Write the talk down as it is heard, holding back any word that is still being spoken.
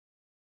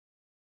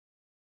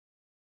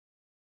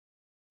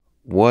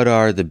what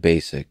are the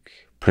basic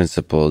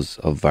principles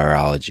of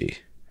virology?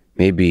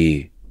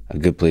 Maybe a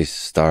good place to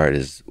start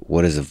is,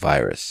 what is a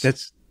virus?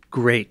 That's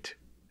great.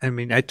 I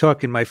mean, I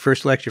talk in my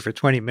first lecture for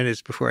 20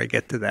 minutes before I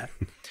get to that.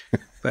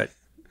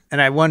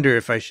 And I wonder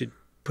if I should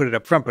put it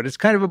up front, but it's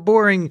kind of a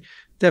boring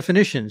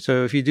definition.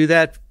 So if you do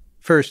that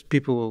first,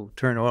 people will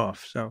turn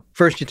off. So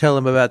first you tell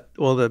them about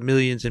all the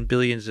millions and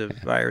billions of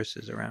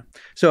viruses around.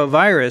 So a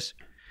virus,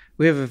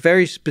 we have a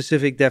very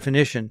specific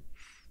definition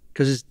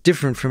because it's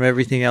different from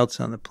everything else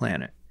on the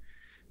planet.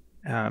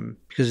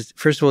 Because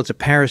first of all, it's a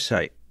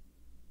parasite.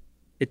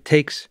 A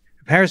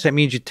parasite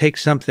means you take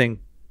something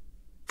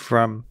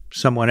from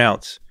someone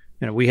else.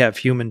 You know, we have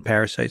human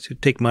parasites who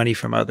take money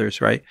from others,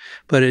 right?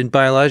 But in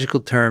biological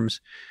terms,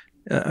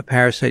 a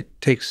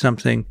parasite takes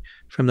something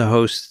from the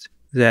host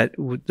that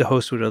the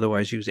host would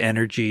otherwise use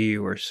energy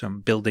or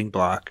some building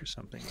block or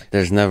something like that.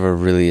 There's never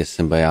really a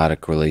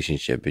symbiotic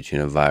relationship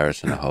between a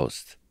virus and a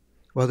host.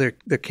 Well, there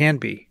can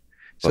be.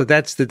 So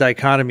that's the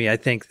dichotomy, I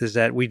think, is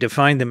that we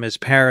define them as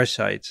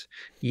parasites.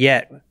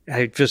 Yet,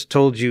 I just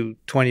told you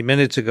 20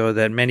 minutes ago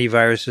that many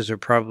viruses are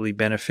probably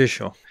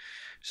beneficial.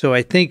 So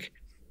I think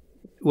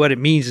what it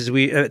means is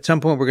at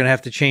some point, we're going to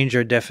have to change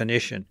our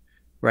definition,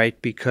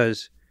 right?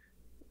 Because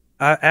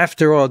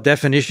after all,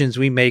 definitions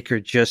we make are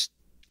just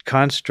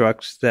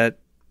constructs that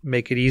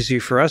make it easier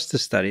for us to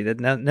study, that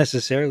not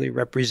necessarily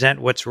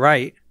represent what's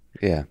right.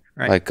 Yeah.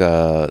 Right.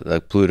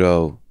 Like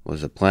Pluto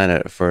was a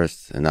planet at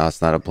first, and now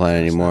it's not a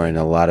planet anymore, and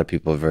a lot of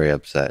people are very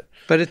upset.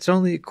 But it's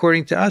only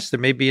according to us. There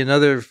may be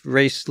another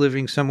race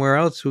living somewhere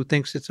else who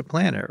thinks it's a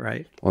planet,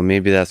 right? Well,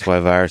 maybe that's why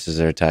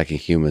viruses are attacking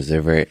humans.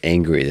 They're very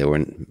angry that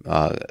we're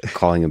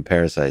calling them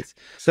parasites.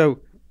 So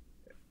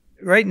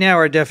right now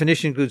our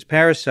definition includes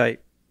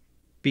parasite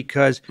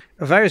because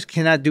a virus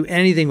cannot do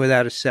anything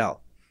without a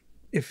cell.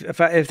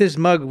 If this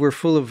mug were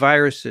full of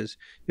viruses,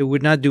 it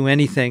would not do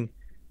anything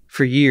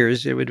for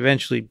years. It would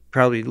eventually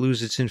probably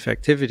lose its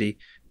infectivity,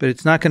 but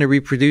it's not going to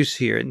reproduce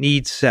here. It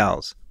needs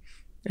cells.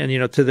 And, you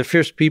know, to the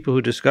first people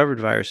who discovered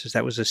viruses,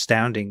 that was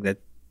astounding that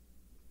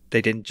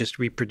they didn't just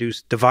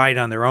divide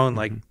on their own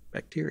like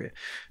bacteria.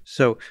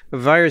 So a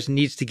virus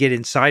needs to get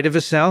inside of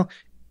a cell,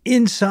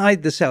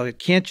 inside the cell. It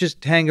can't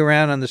just hang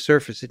around on the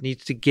surface. It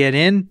needs to get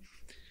in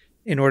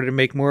order to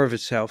make more of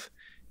itself.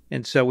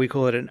 And so we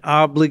call it an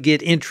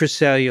obligate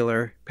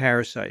intracellular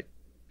parasite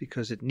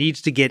because it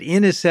needs to get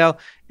in a cell,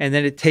 and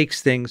then it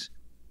takes things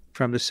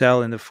from the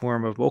cell in the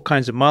form of all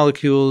kinds of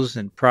molecules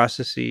and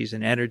processes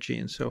and energy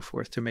and so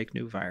forth to make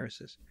new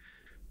viruses.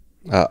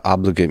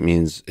 Obligate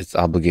means it's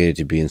obligated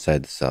to be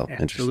inside the cell.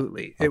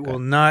 Absolutely. Okay. It will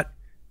not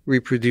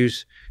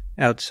reproduce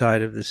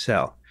outside of the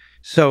cell.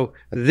 So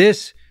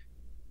this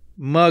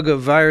mug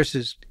of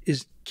viruses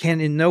can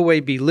in no way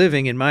be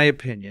living, in my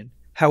opinion.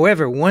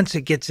 However, once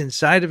it gets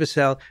inside of a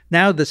cell,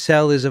 now the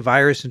cell is a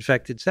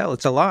virus-infected cell.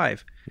 It's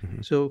alive.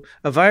 So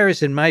a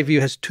virus, in my view,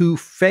 has two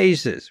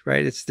phases,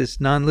 right? It's this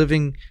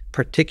non-living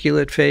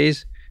particulate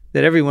phase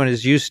that everyone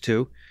is used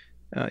to.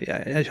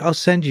 I'll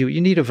send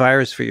you need a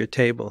virus for your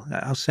table.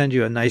 I'll send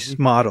you a nice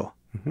model.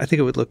 I think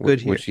it would look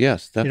good here.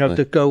 Yes, definitely. You know,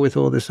 to go with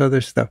all this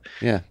other stuff.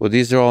 Yeah. Well,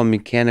 these are all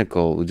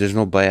mechanical. There's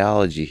no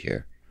biology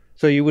here.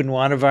 So you wouldn't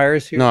want a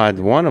virus here? No, I'd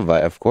want a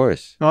virus, of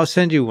course. I'll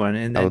send you one,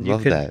 and then I would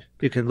love that.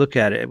 You can look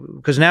at it.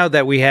 Because now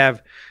that we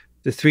have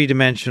the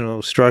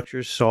three-dimensional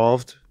structures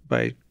solved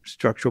by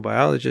structural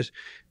biologists,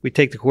 we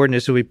take the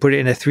coordinates and we put it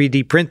in a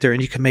 3D printer,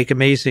 and you can make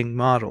amazing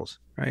models,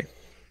 right?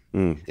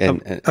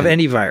 Of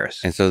any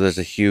virus. And so there's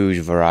a huge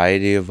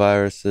variety of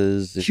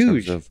viruses.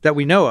 That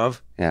we know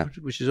of, yeah,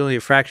 which is only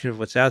a fraction of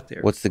what's out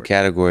there. What's the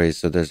categories?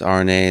 So there's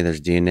RNA,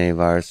 there's DNA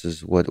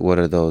viruses. What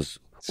are those?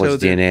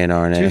 What's DNA and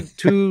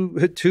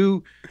RNA?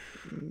 Two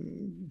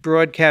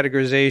broad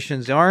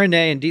categorizations.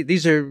 RNA and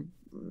these are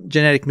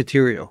genetic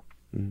material.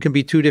 Can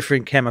be two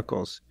different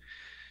chemicals.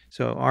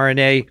 So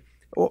RNA,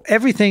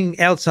 everything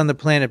else on the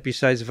planet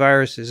besides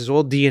viruses is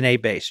all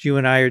DNA-based. You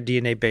and I are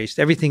DNA-based.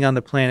 Everything on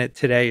the planet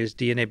today is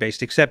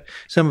DNA-based, except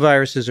some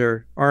viruses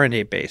are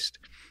RNA-based.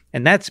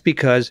 And that's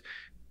because,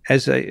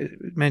 as I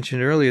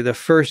mentioned earlier, the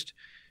first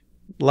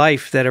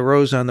life that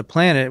arose on the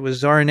planet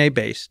was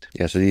RNA-based.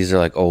 Yeah, so these are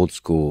like old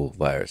school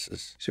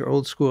viruses. These are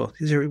old school.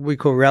 These are what we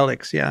call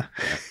relics, yeah.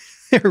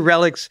 They're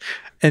relics,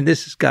 and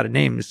this has got a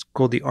name. It's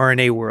called the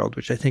RNA world,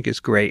 which I think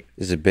is great.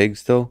 Is it big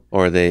still,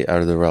 or are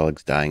the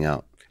relics dying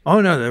out? Oh,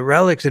 no, the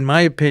relics, in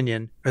my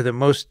opinion, are the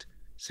most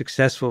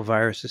successful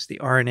viruses, the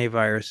RNA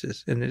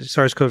viruses. And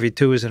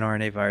SARS-CoV-2 is an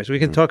RNA virus. We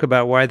can talk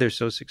about why they're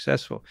so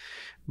successful.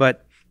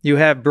 But you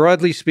have,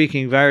 broadly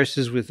speaking,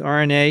 viruses with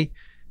RNA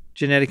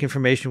genetic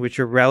information, which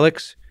are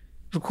relics.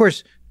 Of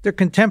course, they're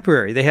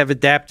contemporary. They have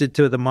adapted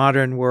to the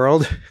modern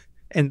world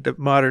and the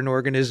modern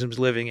organisms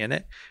living in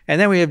it. And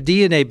then we have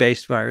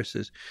DNA-based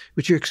viruses,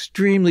 which are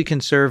extremely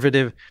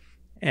conservative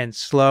and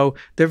slow.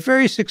 They're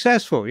very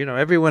successful. You know,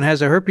 everyone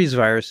has a herpes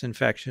virus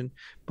infection,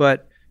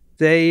 but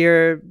they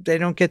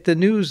don't get the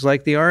news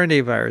like the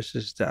RNA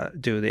viruses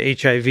do. The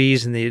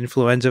HIVs and the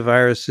influenza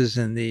viruses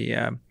and the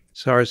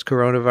SARS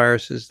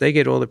coronaviruses, they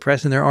get all the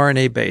press, and they're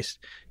RNA-based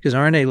because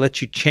RNA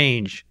lets you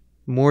change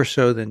more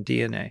so than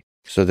DNA.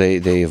 So they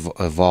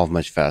evolve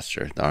much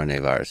faster, the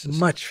RNA viruses.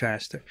 Much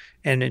faster.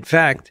 And in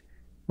fact,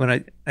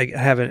 when I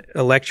have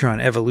a lecture on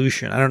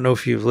evolution, I don't know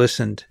if you've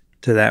listened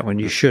to that one.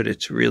 You should.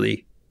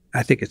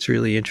 I think it's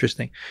really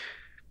interesting.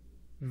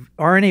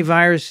 RNA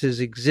viruses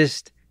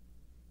exist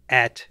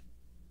at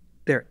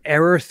their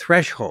error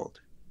threshold,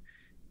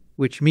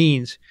 which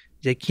means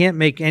they can't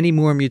make any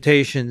more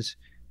mutations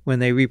when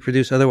they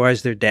reproduce.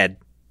 Otherwise, they're dead.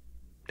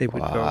 They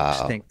would go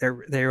extinct.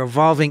 They're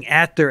evolving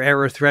at their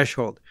error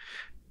threshold.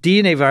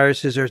 DNA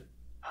viruses are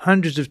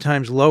hundreds of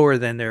times lower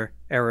than their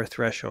error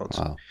thresholds.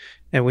 Wow.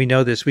 And we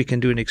know this. We can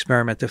do an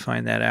experiment to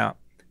find that out.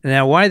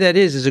 Now, why that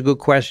is a good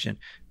question.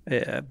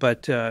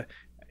 But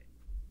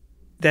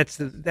that's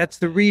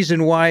the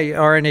reason why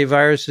RNA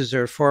viruses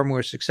are far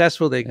more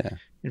successful. They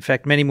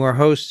infect many more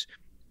hosts,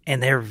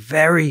 and they're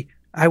very,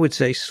 I would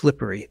say,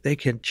 slippery. They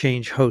can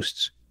change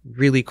hosts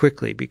really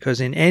quickly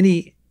because in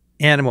any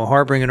animal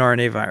harboring an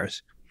RNA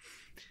virus,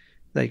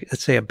 like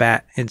let's say a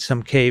bat in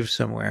some cave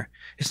somewhere,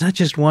 it's not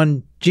just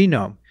one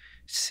genome.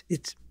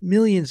 It's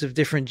millions of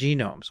different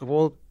genomes of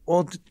all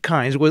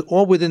kinds,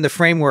 all within the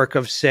framework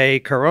of,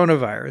 say,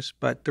 coronavirus,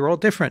 but they're all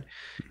different.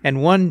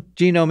 And one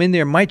genome in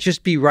there might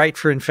just be right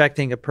for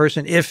infecting a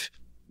person if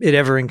it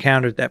ever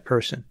encountered that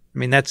person. I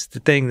mean, that's the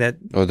thing that...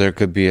 Or there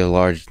could be a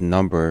large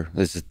number.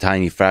 It's a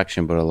tiny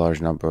fraction, but a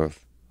large number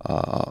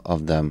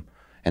of them.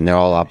 And they're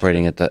all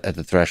operating at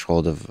the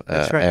threshold of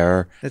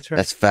error. That's right.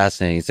 That's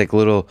fascinating. It's like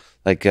little,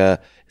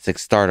 it's like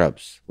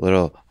startups,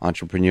 little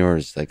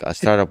entrepreneurs, like a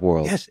startup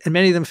world. Yes, and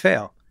many of them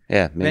fail.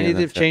 Yeah, many of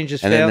the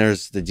changes and fail. And then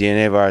there's the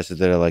DNA viruses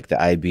that are like the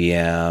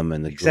IBM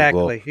and the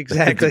Google.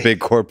 Exactly. The big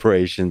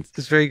corporations.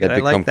 It's very good. That I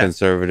become like that.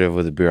 conservative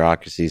with the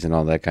bureaucracies and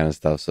all that kind of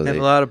stuff. So they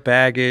have a lot of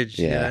baggage.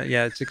 Yeah.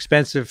 It's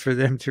expensive for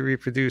them to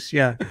reproduce.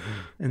 Yeah,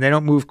 and they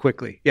don't move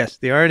quickly. Yes,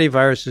 the RNA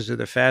viruses are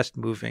the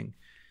fast-moving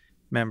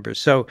members.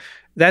 So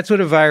that's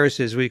what a virus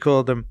is. We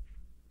call them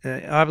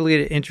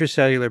obligated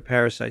intracellular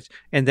parasites.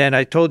 And then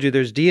I told you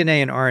there's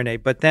DNA and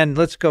RNA, but then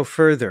let's go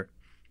further.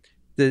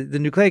 The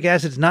nucleic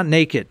acid is not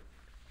naked,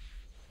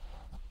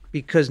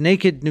 because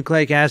naked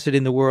nucleic acid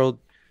in the world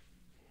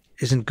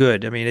isn't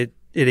good. I mean,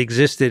 it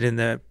existed in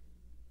the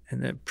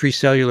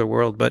precellular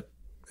world, but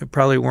there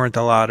probably weren't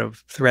a lot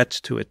of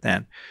threats to it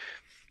then.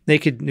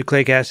 Naked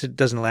nucleic acid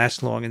doesn't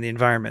last long in the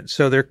environment.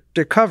 So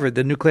they're covered.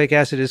 The nucleic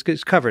acid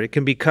is covered. It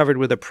can be covered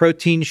with a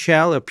protein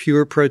shell, a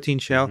pure protein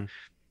shell,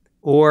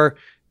 or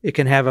it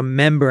can have a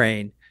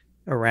membrane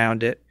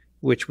around it,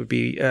 which would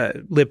be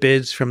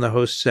lipids from the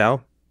host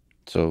cell.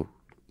 So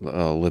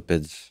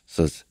lipids,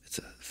 so it's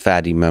a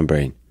fatty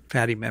membrane.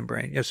 Fatty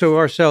membrane. Yeah, so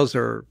our cells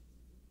are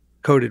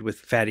coated with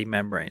fatty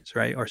membranes,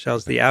 right? Our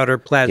cells, the outer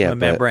plasma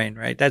membrane,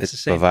 right? That's the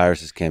same. But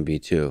viruses can be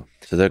too.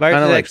 So they're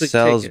kind of like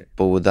cells,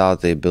 but without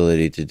the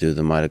ability to do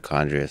the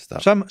mitochondria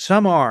stuff.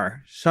 Some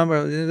are.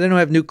 They don't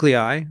have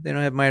nuclei. They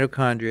don't have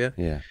mitochondria.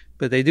 Yeah.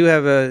 But they do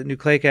have a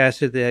nucleic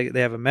acid. They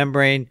have a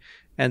membrane.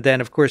 And then,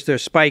 of course, there are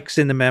spikes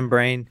in the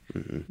membrane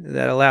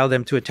that allow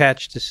them to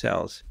attach to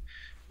cells.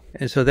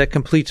 And so that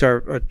completes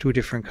our two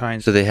different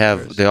kinds. So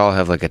they all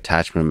have like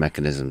attachment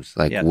mechanisms,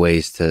 like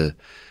ways to,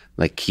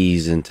 like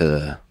keys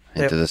into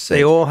the safe.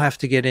 They all have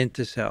to get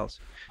into cells.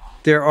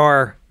 There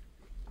are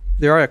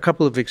a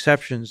couple of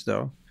exceptions,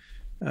 though.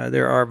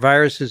 There are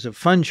viruses of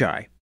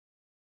fungi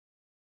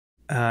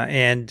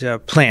and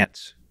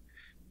plants.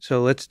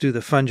 So let's do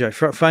the fungi.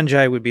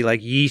 Fungi would be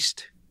like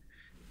yeast.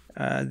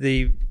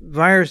 The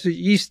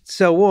yeast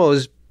cell wall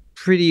is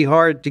pretty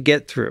hard to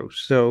get through.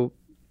 So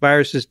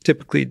viruses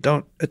typically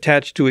don't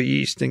attach to a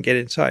yeast and get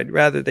inside.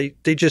 Rather,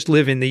 they just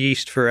live in the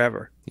yeast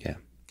forever. Yeah.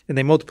 And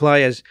they multiply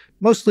as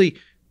mostly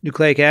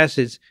nucleic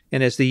acids,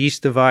 and as the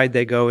yeast divide,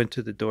 they go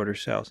into the daughter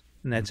cells,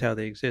 and that's how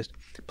they exist.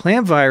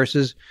 Plant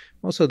viruses,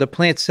 also the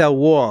plant cell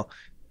wall,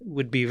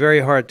 would be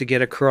very hard to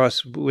get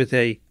across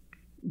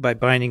by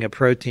binding a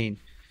protein.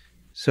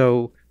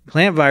 So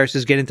plant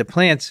viruses get into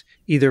plants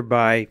either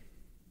by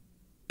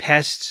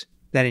pests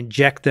that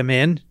inject them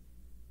in.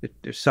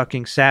 They're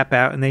sucking sap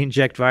out and they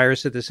inject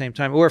virus at the same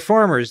time. Or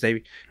farmers,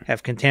 they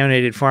have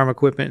contaminated farm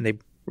equipment and they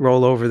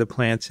roll over the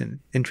plants and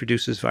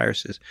introduces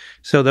viruses.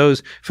 So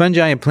those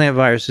fungi and plant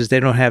viruses,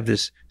 they don't have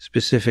this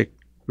specific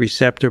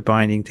receptor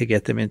binding to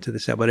get them into the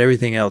cell. But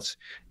everything else,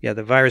 the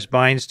virus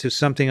binds to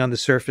something on the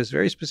surface,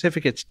 very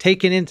specific. It's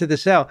taken into the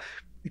cell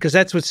because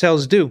that's what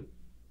cells do.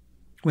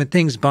 When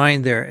things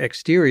bind their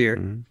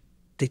exterior,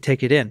 they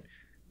take it in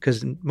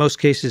because in most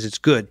cases it's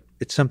good.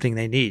 It's something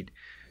they need.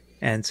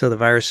 And so the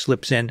virus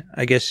slips in.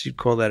 I guess you'd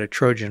call that a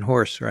Trojan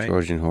horse, right?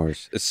 Trojan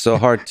horse. It's so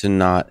hard to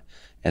not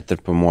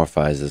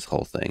anthropomorphize this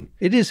whole thing.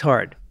 It is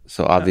hard.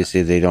 So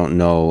obviously they don't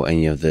know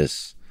any of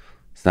this.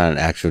 It's not an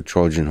actual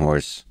Trojan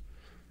horse.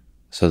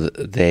 So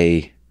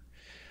they're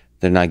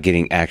not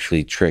getting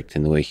actually tricked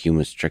in the way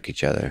humans trick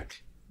each other.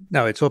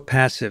 No, it's all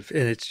passive.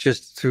 And it's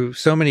just through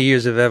so many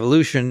years of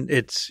evolution,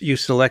 you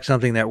select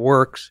something that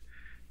works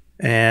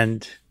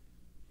and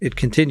it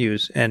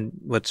continues. And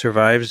what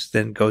survives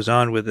then goes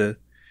on with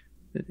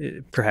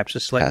perhaps a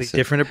slightly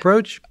different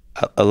approach.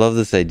 I love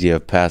this idea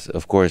of passive.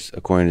 Of course,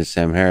 according to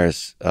Sam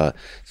Harris,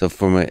 so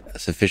from a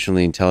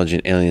sufficiently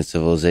intelligent alien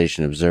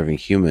civilization observing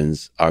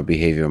humans, our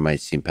behavior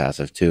might seem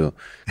passive too,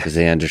 because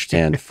they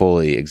understand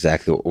fully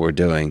exactly what we're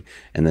doing,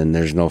 and then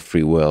there's no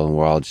free will, and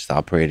we're all just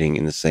operating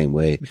in the same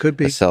way It could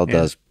be. a cell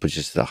does, but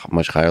just a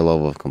much higher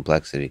level of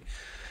complexity.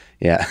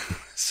 Yeah.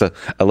 So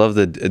I love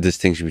the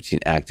distinction between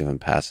active and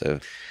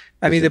passive.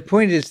 I mean, the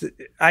point is, that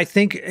I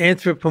think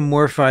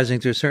anthropomorphizing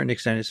to a certain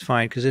extent is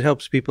fine because it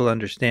helps people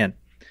understand.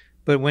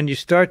 But when you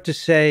start to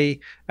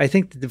say, I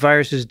think that the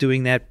virus is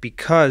doing that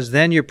because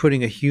then you're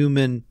putting a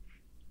human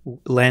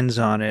lens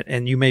on it,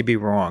 and you may be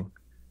wrong.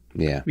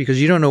 Yeah. Because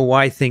you don't know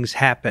why things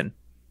happen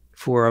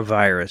for a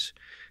virus.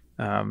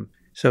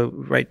 So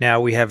right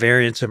now we have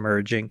variants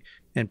emerging,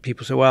 and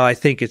people say, well, I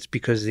think it's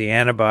because the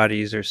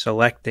antibodies are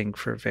selecting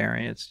for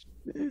variants.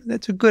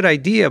 That's a good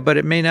idea, but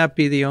it may not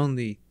be the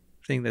only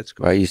thing that's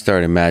going on. Right. You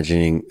start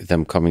imagining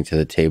them coming to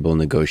the table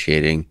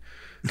negotiating.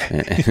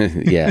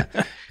 Yeah,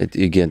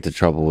 you get into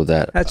trouble with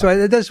that.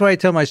 That's why I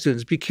tell my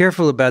students, be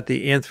careful about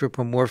the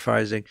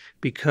anthropomorphizing,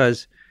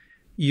 because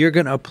you're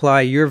going to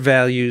apply your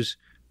values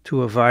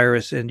to a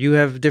virus, and you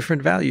have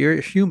different values.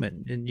 You're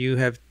human, and you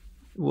have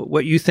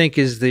what you think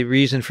is the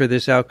reason for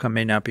this outcome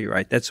may not be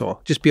right. That's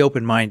all. Just be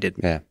open-minded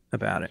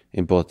about it.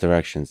 In both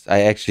directions.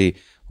 I actually,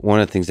 one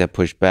of the things I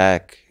push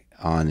back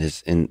on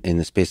is in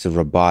the space of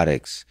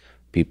robotics,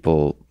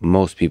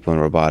 most people in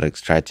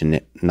robotics try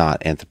to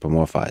not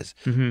anthropomorphize.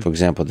 For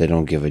example, they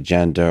don't give a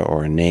gender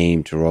or a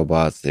name to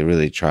robots. They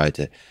really try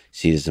to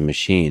see it as a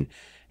machine.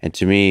 And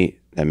to me,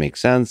 that makes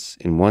sense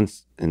in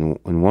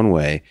one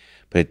way,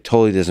 but it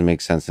totally doesn't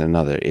make sense in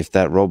another. If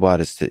that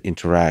robot is to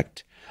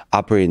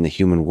operate in the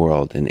human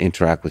world and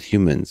interact with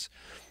humans,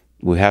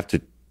 we have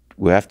to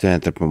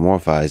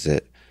anthropomorphize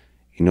it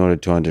in order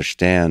to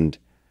understand,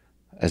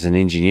 as an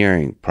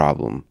engineering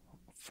problem,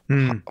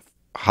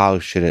 how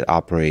should it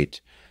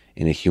operate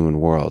in a human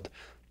world.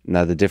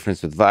 Now, the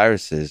difference with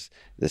viruses,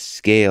 the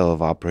scale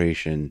of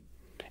operation,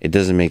 it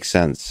doesn't make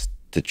sense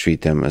to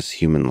treat them as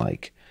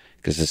human-like,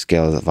 because the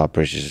scale of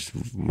operation is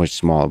much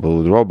smaller. But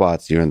with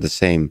robots, you're in the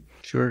same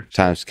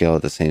time scale,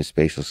 the same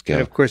spatial scale.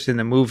 And of course, in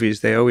the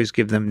movies, they always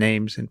give them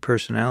names and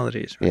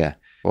personalities. Right? Yeah.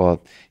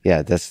 Well,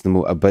 yeah,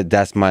 but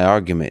that's my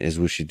argument, is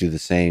we should do the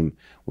same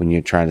when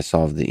you're trying to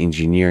solve the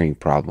engineering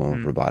problem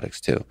of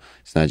robotics too.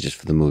 It's not just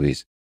for the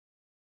movies.